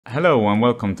Hello and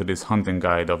welcome to this hunting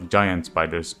guide of giant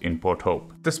spiders in Port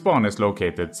Hope. The spawn is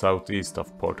located southeast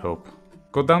of Port Hope.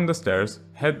 Go down the stairs,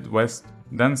 head west,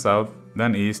 then south,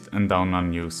 then east and down a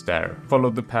new stair. Follow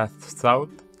the path south,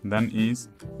 then east,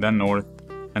 then north,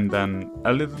 and then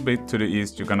a little bit to the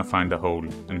east you're gonna find a hole,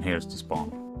 and here's the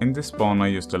spawn. In this spawn I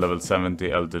used a level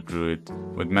 70 elder druid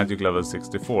with magic level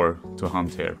 64 to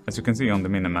hunt here. As you can see on the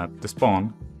minimap, the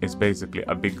spawn is basically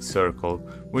a big circle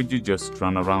where you just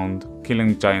run around,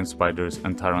 killing giant spiders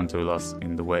and tarantulas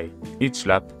in the way. Each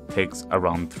lap takes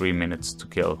around 3 minutes to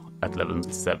kill at level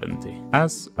 70.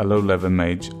 As a low level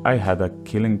mage, I had a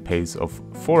killing pace of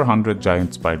 400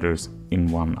 giant spiders in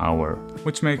 1 hour,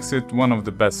 which makes it one of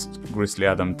the best Grizzly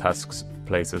Adam tasks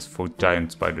places for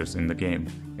giant spiders in the game.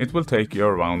 It will take you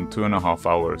around 2.5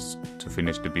 hours to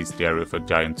finish the bestiary for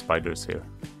giant spiders here.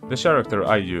 The character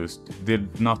I used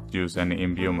did not use any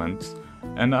imbuements,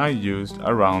 and I used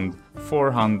around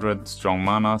 400 strong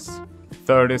manas,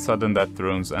 30 sudden death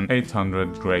runes and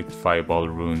 800 great fireball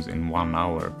runes in 1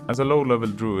 hour. As a low level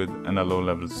druid and a low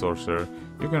level sorcerer,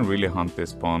 you can really hunt this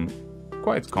spawn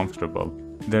quite comfortable.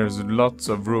 There's lots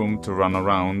of room to run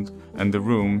around and the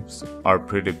rooms are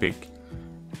pretty big.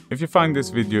 If you find this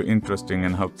video interesting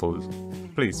and helpful,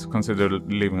 please consider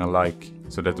leaving a like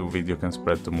so that the video can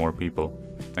spread to more people.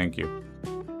 Thank you.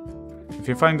 If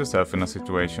you find yourself in a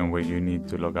situation where you need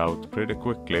to log out pretty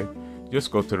quickly,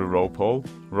 just go to the rope hole,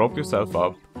 rope yourself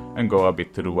up and go a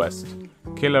bit to the west.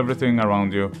 Kill everything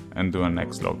around you and do a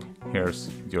next log. Here's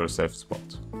your safe spot.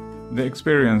 The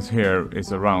experience here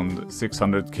is around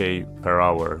 600k per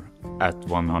hour at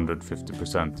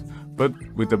 150%, but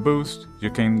with a boost you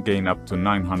can gain up to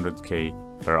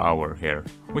 900k per hour here,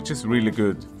 which is really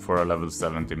good for a level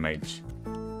 70 mage.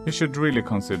 You should really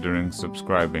consider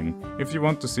subscribing if you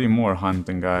want to see more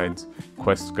hunting guides,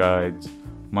 quest guides,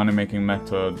 money making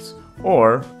methods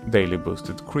or daily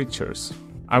boosted creatures.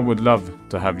 I would love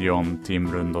to have you on Team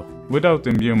Rundo. Without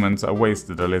imbuements I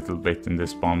wasted a little bit in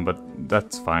this spawn, but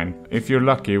that's fine. If you're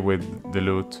lucky with the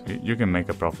loot, you can make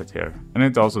a profit here. And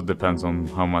it also depends on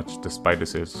how much the spider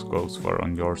seals goes for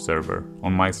on your server.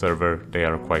 On my server they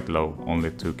are quite low,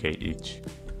 only 2k each.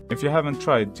 If you haven't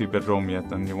tried Tibia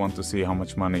yet and you want to see how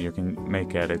much money you can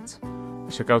make at it,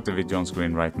 check out the video on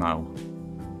screen right now.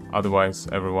 Otherwise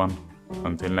everyone,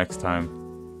 until next time,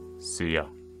 see ya.